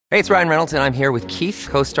Hey, it's Ryan Reynolds, and I'm here with Keith,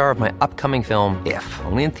 co-star of my upcoming film, If,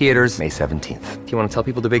 only in theaters May 17th. Do you want to tell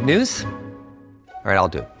people the big news? All right, I'll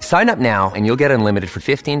do it. Sign up now and you'll get unlimited for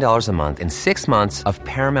 $15 a month and 6 months of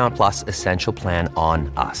Paramount Plus Essential Plan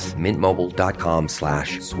on us.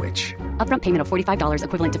 MintMobile.com/switch. Upfront payment of $45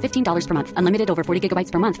 equivalent to $15 per month. Unlimited over 40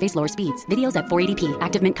 gigabytes per month. Face lower speeds. Videos at 480p.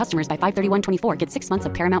 Active Mint customers by 531.24 get 6 months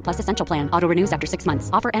of Paramount Plus Essential Plan. Auto renews after 6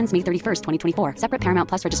 months. Offer ends May 31st, 2024. Separate Paramount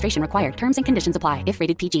Plus registration required. Terms and conditions apply if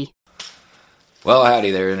rated PG. Well,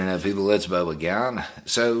 howdy there, Internet people. It's Bob again.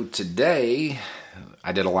 So today,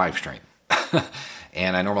 I did a live stream.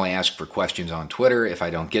 And I normally ask for questions on Twitter. If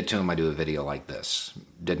I don't get to them, I do a video like this.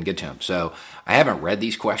 Didn't get to them. So I haven't read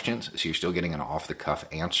these questions, so you're still getting an off-the-cuff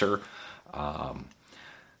answer.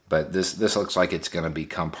 But this looks like it's going to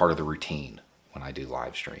become part of the routine when I do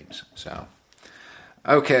live streams. So,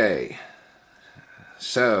 okay.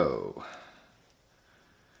 So,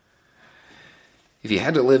 if you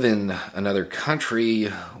had to live in another country,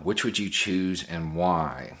 which would you choose and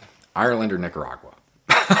why? Ireland or Nicaragua?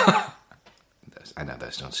 I know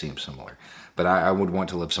those don't seem similar, but I would want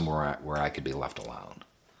to live somewhere where I could be left alone.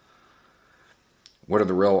 What are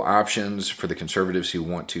the real options for the conservatives who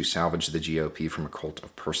want to salvage the GOP from a cult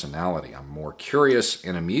of personality? I'm more curious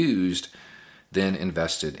and amused than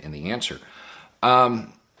invested in the answer. They're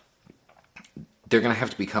going to have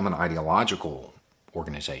to become an ideological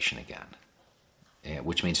organization again,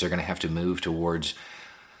 which means they're going to have to move towards,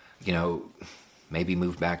 maybe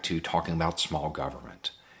move back to talking about small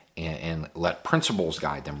government. And let principles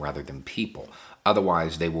guide them rather than people.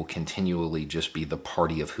 Otherwise, they will continually just be the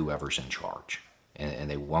party of whoever's in charge.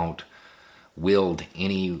 And they won't wield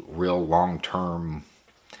any real long-term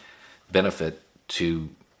benefit to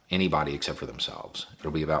anybody except for themselves.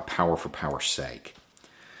 It'll be about power for power's sake.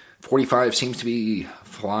 45 seems to be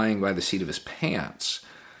flying by the seat of his pants.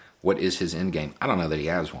 What is his end game? I don't know that he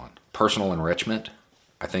has one. Personal enrichment?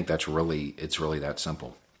 I think it's really that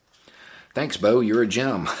simple. Thanks, Bo. You're a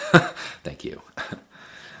gem. Thank you.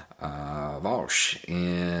 Vosh,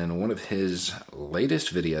 in one of his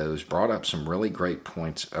latest videos, brought up some really great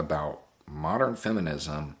points about modern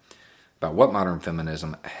feminism, about what modern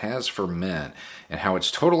feminism has for men, and how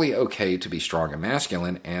it's totally okay to be strong and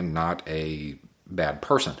masculine and not a bad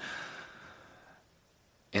person.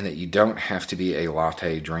 And that you don't have to be a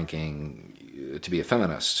latte drinking to be a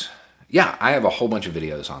feminist. Yeah, I have a whole bunch of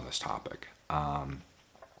videos on this topic.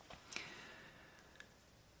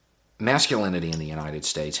 Masculinity in the United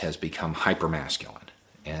States has become hyper-masculine,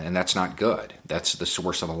 and that's not good. That's the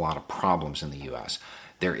source of a lot of problems in the U.S.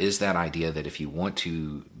 There is that idea that if you want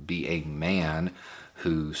to be a man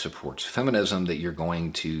who supports feminism, that you're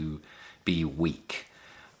going to be weak.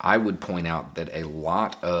 I would point out that a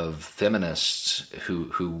lot of feminists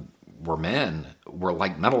who were men were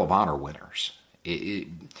like Medal of Honor winners.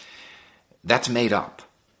 That's made up.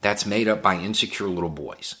 That's made up by insecure little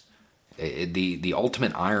boys. The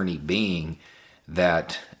ultimate irony being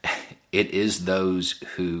that it is those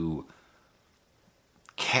who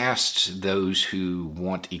cast those who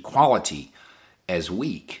want equality as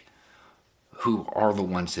weak who are the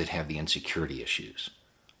ones that have the insecurity issues,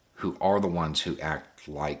 who are the ones who act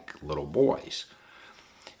like little boys.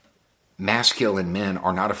 Masculine men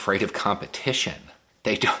are not afraid of competition.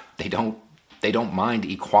 They don't mind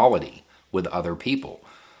equality with other people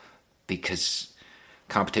because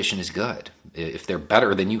competition is good. If they're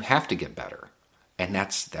better, then you have to get better. And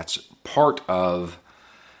that's part of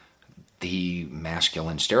the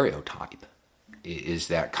masculine stereotype, is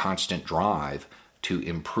that constant drive to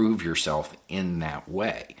improve yourself in that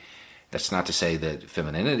way. That's not to say that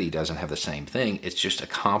femininity doesn't have the same thing. It's just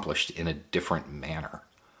accomplished in a different manner.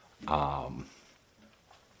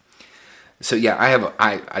 So yeah, I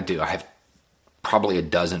have probably a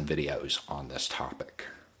dozen videos on this topic.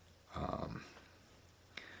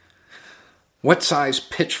 What size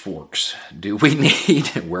pitchforks do we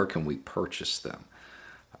need and where can we purchase them?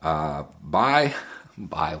 Buy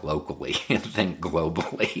locally and think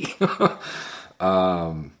globally.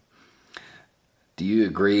 Do you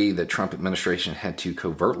agree that Trump administration had to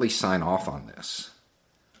covertly sign off on this?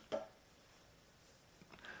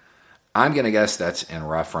 I'm going to guess that's in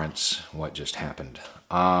reference what just happened.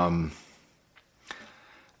 I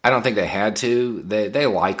don't think they had to. They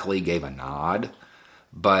likely gave a nod.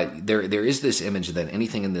 But there is this image that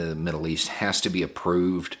anything in the Middle East has to be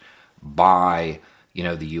approved by,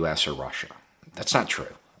 the U.S. or Russia. That's not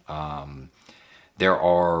true. There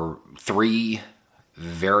are 3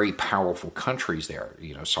 very powerful countries there,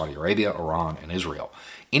 Saudi Arabia, Iran, and Israel.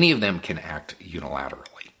 Any of them can act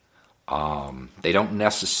unilaterally. They don't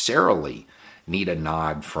necessarily need a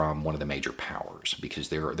nod from one of the major powers because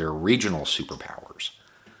they're regional superpowers.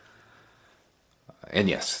 And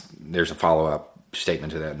yes, there's a follow-up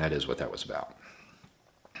statement to that, and that is what that was about.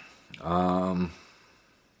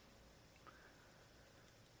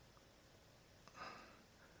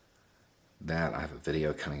 That I have a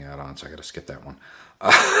video coming out on, so I got to skip that one.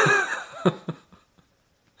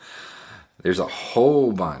 There's a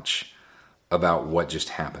whole bunch about what just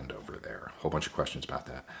happened over there. A whole bunch of questions about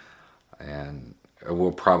that. And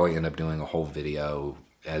we'll probably end up doing a whole video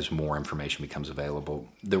as more information becomes available.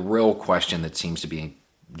 The real question that seems to be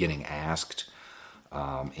getting asked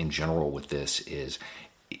in general with this is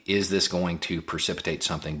this going to precipitate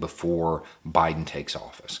something before Biden takes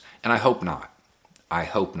office? And I hope not. I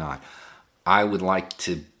hope not. I would like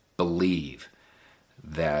to believe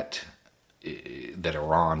that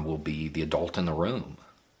Iran will be the adult in the room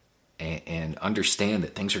and understand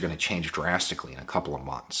that things are going to change drastically in a couple of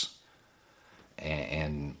months,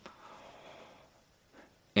 and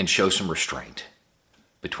show some restraint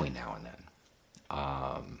between now and then,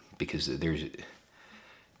 because there's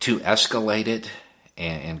to escalate it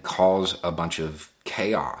and cause a bunch of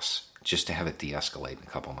chaos just to have it de-escalate in a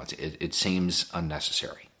couple of months. It seems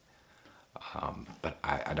unnecessary. But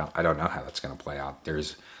I don't know how that's going to play out. I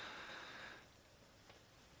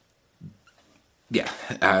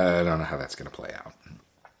don't know how that's going to play out.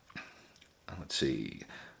 Let's see.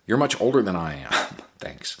 You're much older than I am.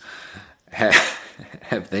 Thanks.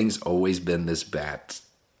 Have things always been this bad?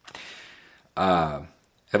 Have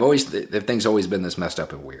things always been this messed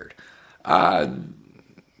up and weird?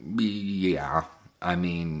 Yeah. I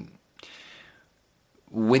mean,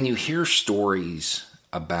 when you hear stories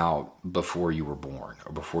about before you were born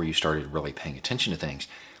or before you started really paying attention to things,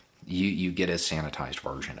 you get a sanitized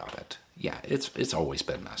version of it. Yeah, it's always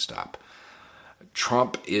been messed up.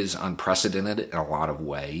 Trump is unprecedented in a lot of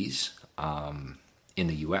ways in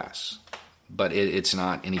the U.S., but it's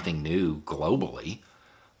not anything new globally.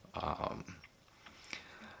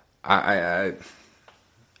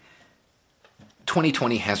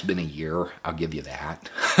 2020 has been a year, I'll give you that,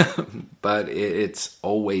 but it's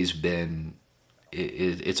always been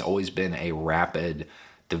a rapidly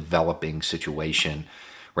developing situation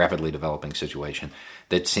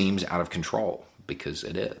that seems out of control, because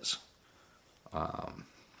it is.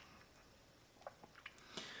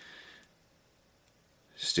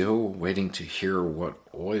 Still waiting to hear what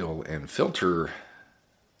oil and filter.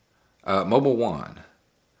 Mobil 1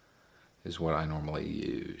 is what I normally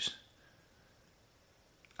use.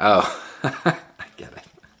 Oh, I get it.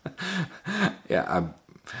 Yeah,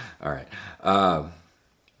 all right.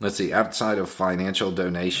 Let's see. Outside of financial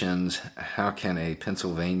donations, how can a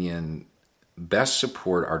Pennsylvanian best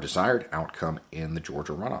support our desired outcome in the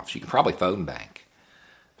Georgia runoffs? You can probably phone bank.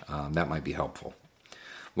 That might be helpful.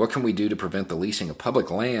 What can we do to prevent the leasing of public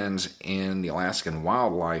lands in the Alaskan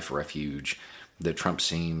Wildlife Refuge that Trump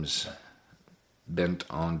seems bent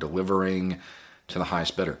on delivering to the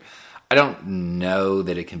highest bidder? I don't know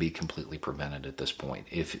that it can be completely prevented at this point.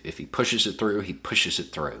 If he pushes it through, he pushes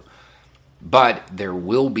it through. But there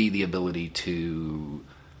will be the ability to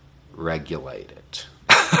regulate it.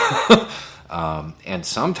 And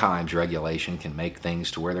sometimes regulation can make things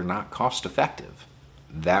to where they're not cost effective.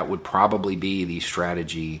 That would probably be the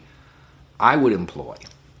strategy I would employ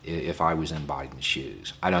if I was in Biden's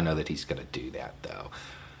shoes. I don't know that he's going to do that, though.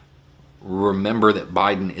 Remember that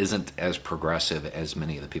Biden isn't as progressive as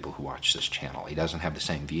many of the people who watch this channel. He doesn't have the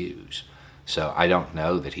same views. So I don't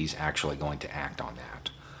know that he's actually going to act on that.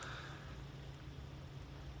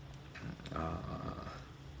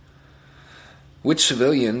 Which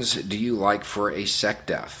civilians do you like for a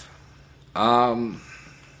SecDef?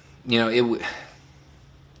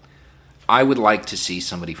 I would like to see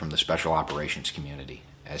somebody from the Special Operations community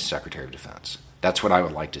as Secretary of Defense. That's what I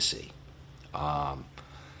would like to see. The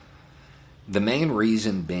main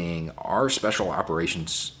reason being our Special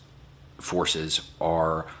Operations forces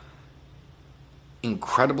are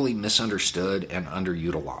incredibly misunderstood and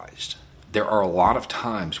underutilized. There are a lot of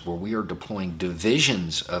times where we are deploying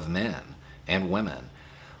divisions of men and women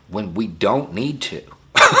when we don't need to.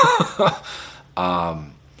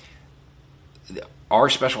 Our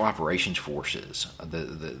Special Operations forces,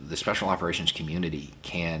 the Special Operations community,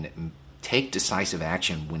 can take decisive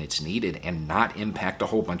action when it's needed and not impact a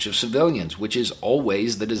whole bunch of civilians, which is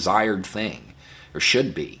always the desired thing, or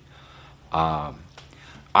should be.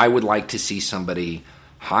 I would like to see somebody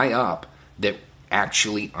high up that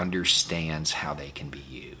actually understands how they can be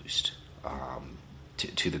used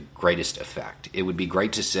to the greatest effect. It would be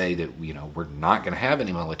great to say that we're not going to have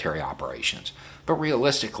any military operations, but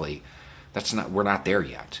realistically, we're not there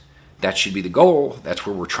yet. That should be the goal. That's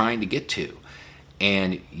where we're trying to get to.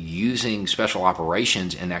 And using special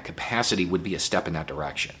operations in that capacity would be a step in that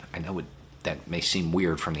direction. I know that may seem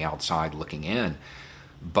weird from the outside looking in,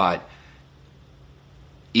 but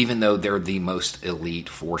even though they're the most elite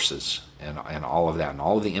forces and all of that and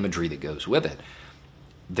all of the imagery that goes with it,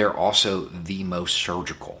 they're also the most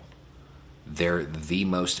surgical. They're the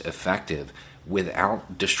most effective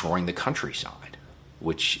without destroying the countryside,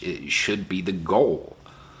 which should be the goal.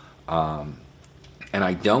 And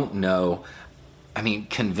I don't know, I mean,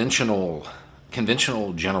 conventional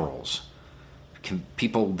generals,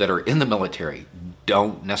 people that are in the military,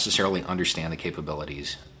 don't necessarily understand the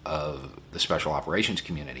capabilities of the special operations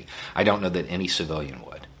community. I don't know that any civilian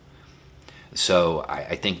would. So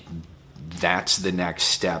I think that's the next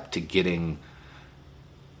step to getting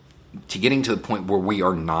to the point where we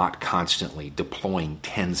are not constantly deploying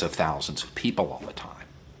tens of thousands of people all the time.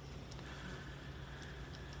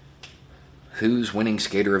 Who's winning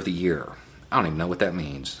Skater of the Year? I don't even know what that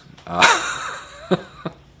means.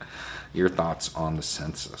 Your thoughts on the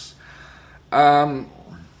census?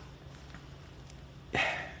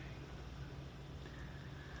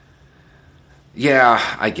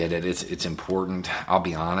 Yeah, I get it. It's important. I'll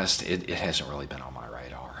be honest. It hasn't really been on my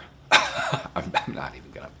radar. I'm not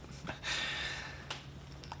even gonna.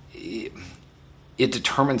 It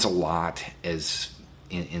determines a lot, as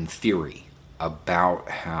in theory, about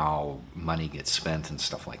how money gets spent and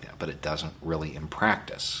stuff like that, but it doesn't really in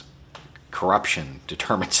practice. Corruption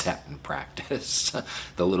determines that in practice.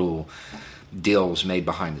 The little deals made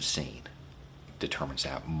behind the scene determines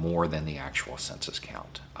that more than the actual census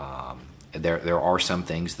count. There are some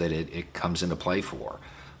things that it comes into play for,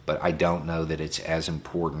 but I don't know that it's as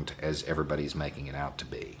important as everybody's making it out to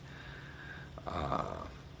be.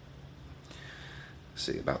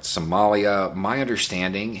 See, about Somalia, my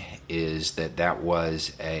understanding is that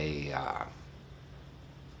was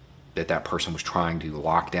that person was trying to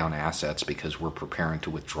lock down assets because we're preparing to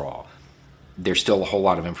withdraw. There's still a whole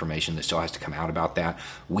lot of information that still has to come out about that.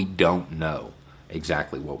 We don't know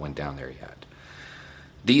exactly what went down there yet.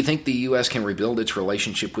 Do you think the U.S. can rebuild its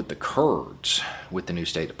relationship with the Kurds with the new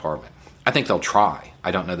State Department? I think they'll try.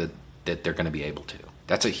 I don't know that they're going to be able to.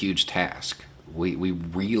 That's a huge task. We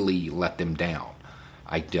really let them down.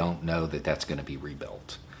 I don't know that that's going to be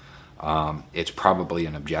rebuilt. It's probably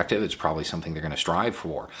an objective. It's probably something they're going to strive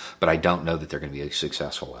for, but I don't know that they're going to be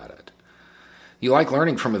successful at it. You like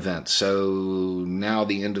learning from events, so now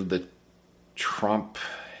the end of the Trump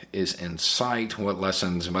is in sight. What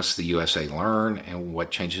lessons must the USA learn, and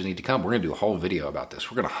what changes need to come? We're going to do a whole video about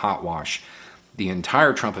this. We're going to hot wash the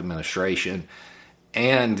entire Trump administration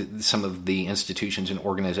and some of the institutions and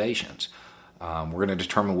organizations. We're going to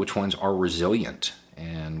determine which ones are resilient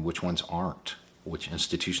and which ones aren't, which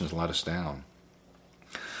institutions let us down.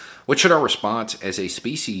 What should our response as a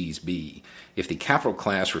species be if the capital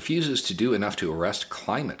class refuses to do enough to arrest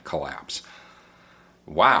climate collapse?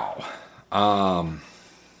 Wow.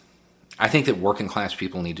 I think that working class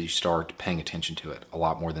people need to start paying attention to it a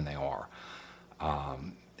lot more than they are.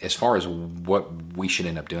 As far as what we should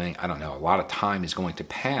end up doing, I don't know. A lot of time is going to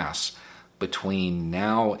pass between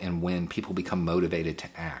now and when people become motivated to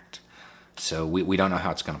act. So we don't know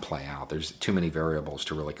how it's going to play out. There's too many variables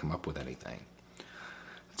to really come up with anything.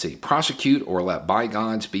 Let's see. Prosecute or let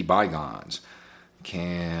bygones be bygones.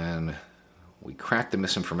 Can we crack the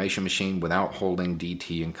misinformation machine without holding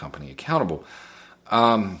DT and company accountable?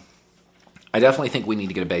 I definitely think we need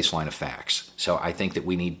to get a baseline of facts. So I think that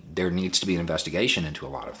there needs to be an investigation into a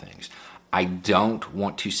lot of things. I don't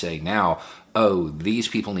want to say now, oh, these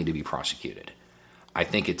people need to be prosecuted. I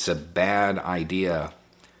think it's a bad idea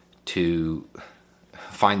to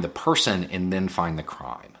find the person and then find the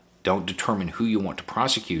crime. Don't determine who you want to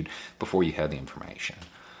prosecute before you have the information.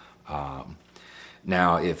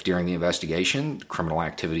 Now, if during the investigation criminal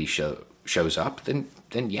activity shows up, then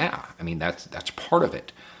yeah, I mean that's part of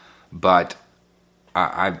it. But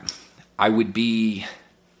I would be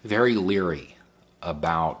very leery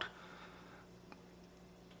about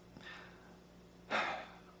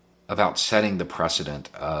setting the precedent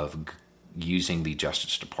of using the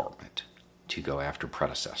Justice Department to go after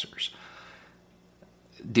predecessors.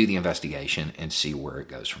 Do the investigation and see where it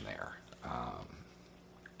goes from there.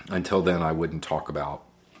 Until then, I wouldn't talk about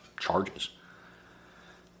charges.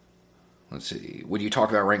 Let's see. Would you talk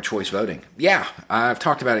about ranked choice voting? Yeah, I've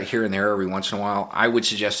talked about it here and there every once in a while. I would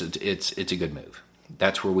suggest it's a good move.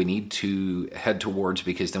 That's where we need to head towards,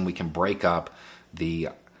 because then we can break up the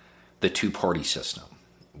two-party system,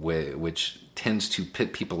 which tends to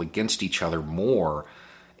pit people against each other more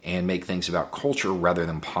and make things about culture rather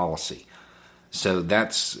than policy. So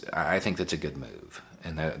I think that's a good move,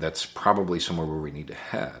 and that's probably somewhere where we need to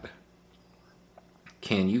head.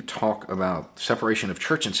 Can you talk about separation of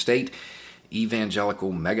church and state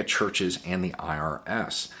evangelical megachurches and the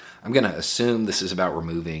IRS. I'm going to assume this is about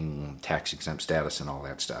removing tax-exempt status and all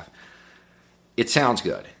that stuff. It sounds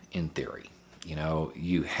good in theory. You know,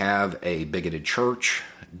 you have a bigoted church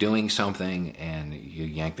doing something and you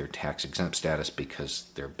yank their tax-exempt status because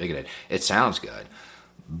they're bigoted. It sounds good,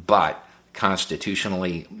 but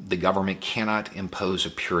constitutionally, the government cannot impose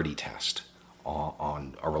a purity test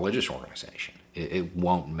on a religious organization. It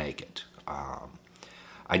won't make it.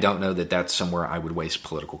 I don't know that that's somewhere I would waste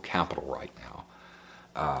political capital right now.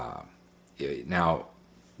 Now,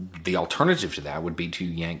 the alternative to that would be to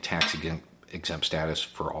yank tax-exempt status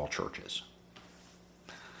for all churches.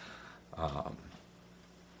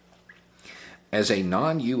 As a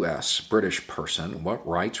non-U.S. British person, what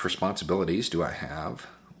rights, responsibilities do I have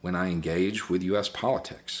when I engage with U.S.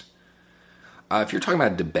 politics? If you're talking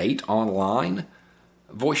about a debate online,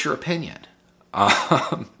 voice your opinion.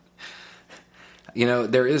 You know,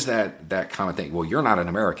 there is that common thing. Well, you're not an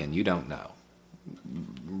American. You don't know.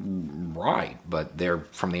 Right, but they're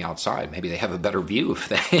from the outside. Maybe they have a better view of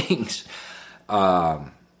things. I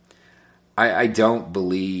don't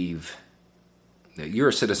believe that you're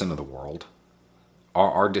a citizen of the world.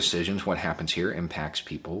 Our decisions, what happens here, impacts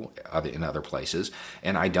people in other places.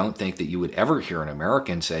 And I don't think that you would ever hear an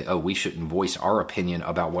American say, oh, we shouldn't voice our opinion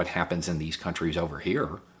about what happens in these countries over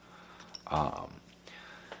here.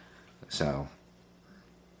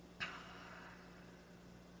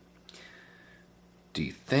 Do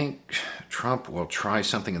you think Trump will try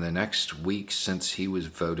something in the next week since he was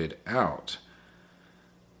voted out?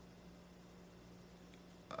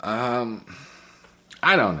 I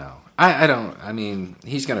don't know. I mean,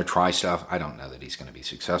 he's going to try stuff. I don't know that he's going to be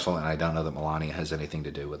successful, and I don't know that Melania has anything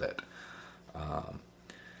to do with it.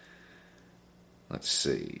 Let's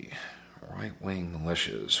see. Right-wing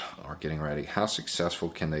militias are getting ready. How successful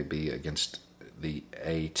can they be against the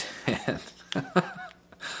A-10?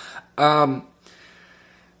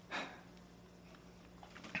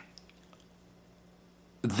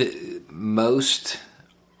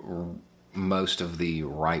 Most of the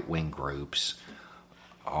right-wing groups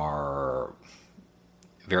are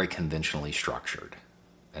very conventionally structured,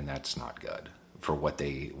 and that's not good for what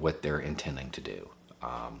they're intending to do.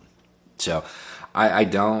 So I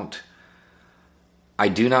do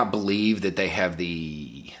not believe that they have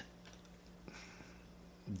the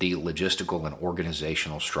logistical and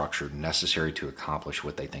organizational structure necessary to accomplish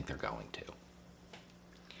what they think they're going to.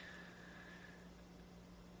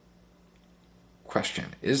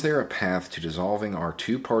 Question: is there a path to dissolving our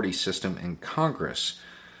two-party system in Congress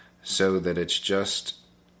so that it's just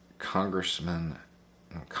congressman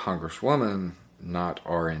and congresswoman, not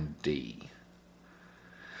R&D?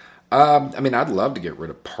 I mean, I'd love to get rid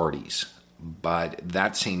of parties, but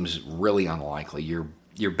that seems really unlikely. Your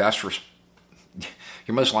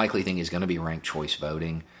most likely thing is going to be ranked choice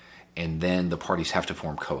voting, and then the parties have to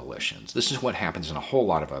form coalitions. This is what happens in a whole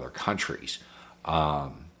lot of other countries.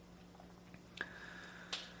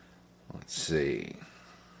 Let's see.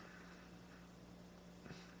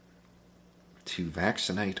 To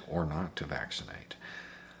vaccinate or not to vaccinate?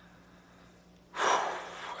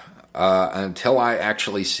 Until I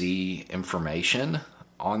actually see information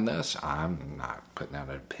on this, I'm not putting out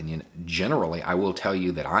an opinion. Generally, I will tell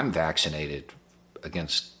you that I'm vaccinated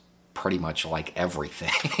against pretty much like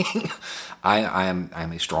everything. I'm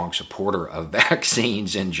a strong supporter of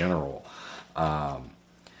vaccines in general.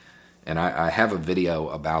 And I have a video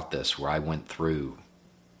about this where I went through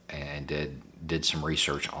and did some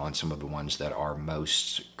research on some of the ones that are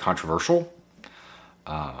most controversial.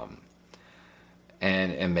 And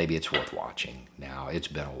maybe it's worth watching now. It's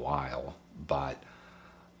been a while, but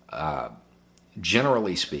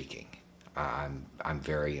generally speaking, I'm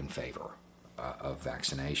very in favor of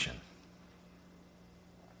vaccination.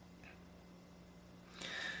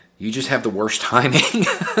 You just have the worst timing.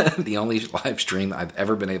 The only live stream I've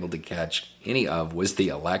ever been able to catch any of was the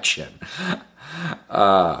election.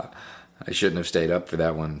 I shouldn't have stayed up for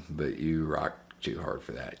that one, but you rocked too hard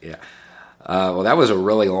for that. Yeah. Well, that was a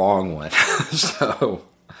really long one. So,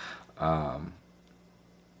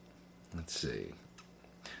 let's see.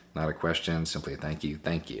 Not a question, simply a thank you.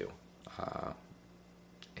 Thank you.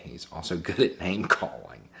 He's also good at name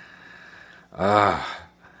calling.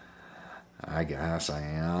 I guess I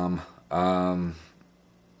am.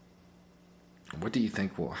 What do you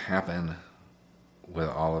think will happen with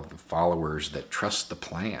all of the followers that trust the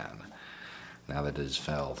plan now that it has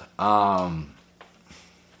failed? They'll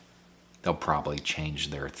probably change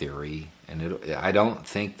their theory. And I don't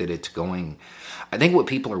think that it's going... I think what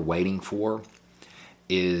people are waiting for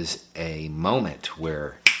is a moment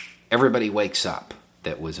where everybody wakes up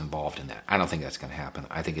that was involved in that. I don't think that's going to happen.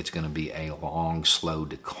 I think it's going to be a long, slow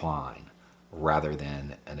decline rather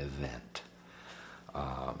than an event.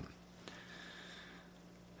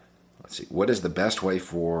 Let's see. What is the best way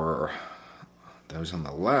for those on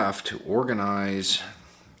the left to organize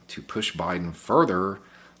to push Biden further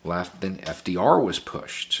left than FDR was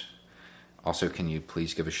pushed? Also, can you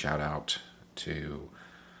please give a shout out to...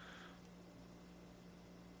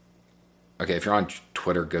 Okay, if you're on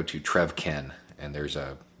Twitter, go to Trev Ken, and there's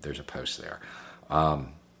a post there.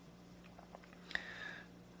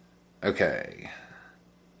 Okay.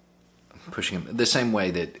 Pushing him the same way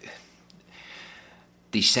that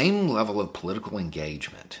the same level of political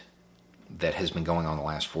engagement that has been going on the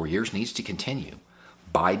last 4 years needs to continue.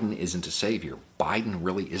 Biden isn't a savior. Biden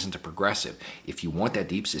really isn't a progressive. If you want that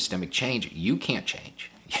deep systemic change, you can't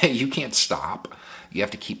change. You can't stop. You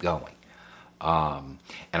have to keep going. And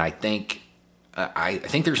I think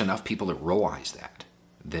there's enough people that realize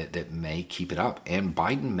that may keep it up, and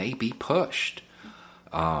Biden may be pushed.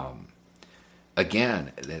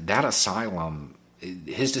 Again, that asylum,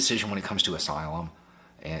 his decision when it comes to asylum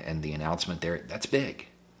and the announcement there, that's big.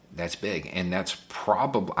 That's big. And that's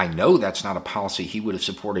probably, I know that's not a policy he would have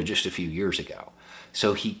supported just a few years ago.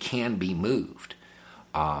 So he can be moved.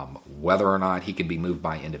 Whether or not he can be moved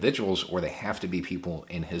by individuals or they have to be people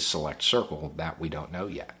in his select circle, that we don't know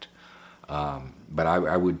yet. But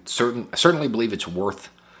I would certainly believe it's worth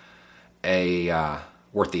the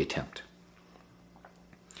attempt.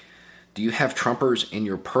 Do you have Trumpers in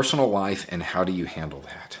your personal life, and how do you handle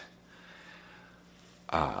that?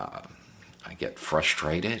 I get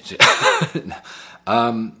frustrated.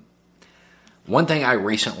 One thing I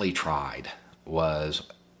recently tried was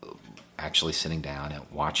actually sitting down and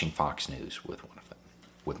watching Fox News with one of them,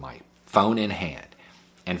 with my phone in hand,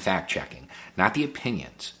 and fact-checking. Not the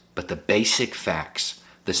opinions, but the basic facts,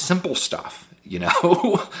 the simple stuff, you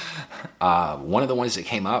know. One of the ones that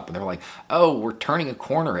came up, and they're like, oh, we're turning a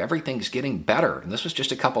corner, everything's getting better. And this was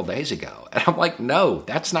just a couple days ago. And I'm like, no,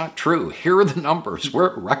 that's not true. Here are the numbers.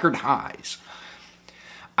 We're at record highs.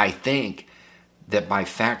 I think that by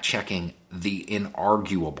fact-checking the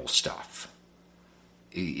inarguable stuff,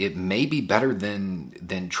 it may be better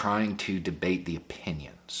than trying to debate the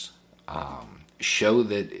opinions. Show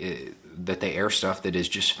that they air stuff that is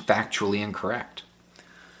just factually incorrect.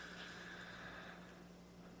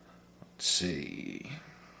 Let's see.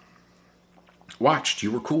 Watched.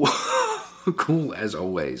 You were cool. Cool as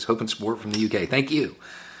always. Hope and support from the UK. Thank you.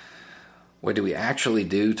 What do we actually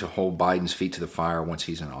do to hold Biden's feet to the fire once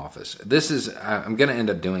he's in office? I'm going to end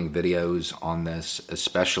up doing videos on this,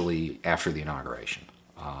 especially after the inauguration,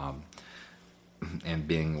 and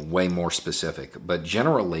being way more specific. But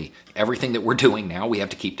generally, everything that we're doing now, we have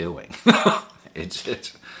to keep doing.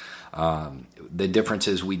 The difference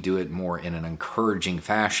is we do it more in an encouraging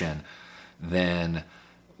fashion than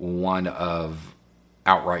one of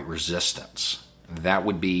outright resistance. That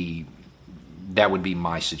would be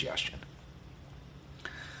my suggestion.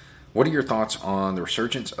 What are your thoughts on the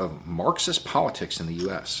resurgence of Marxist politics in the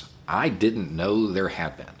U.S.? I didn't know there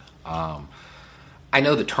had been. I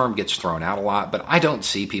know the term gets thrown out a lot, but I don't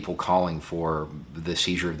see people calling for the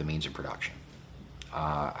seizure of the means of production.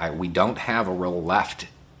 We don't have a real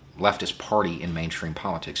leftist party in mainstream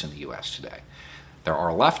politics in the U.S. today. There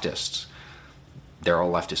are leftists. There are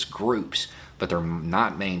leftist groups, but they're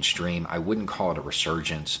not mainstream. I wouldn't call it a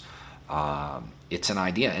resurgence. It's an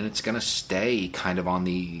idea, and it's going to stay kind of on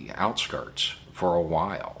the outskirts for a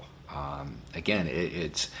while. Again,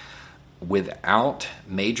 it's without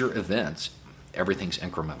major events, everything's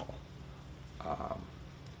incremental.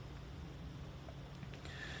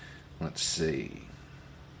 Let's see.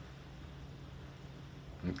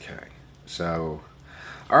 Okay, so,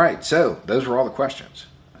 all right, so those were all the questions,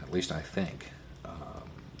 at least I think.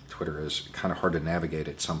 Twitter is kind of hard to navigate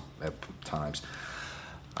at times.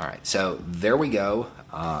 All right, so there we go.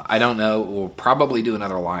 I don't know. We'll probably do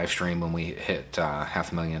another live stream when we hit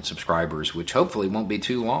 500,000 subscribers, which hopefully won't be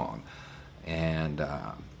too long. And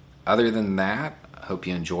other than that, I hope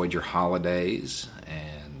you enjoyed your holidays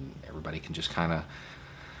and everybody can just kind of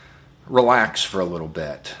relax for a little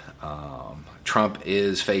bit. Trump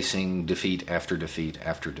is facing defeat after defeat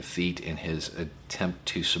after defeat in his attempt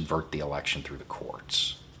to subvert the election through the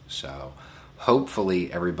courts. So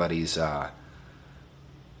hopefully everybody's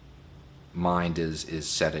mind is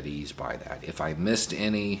set at ease by that. If I missed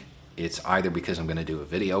any, it's either because I'm going to do a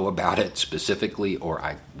video about it specifically, or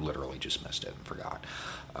I literally just missed it and forgot,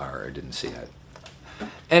 or I didn't see it.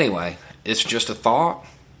 Anyway, it's just a thought.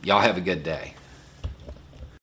 Y'all have a good day.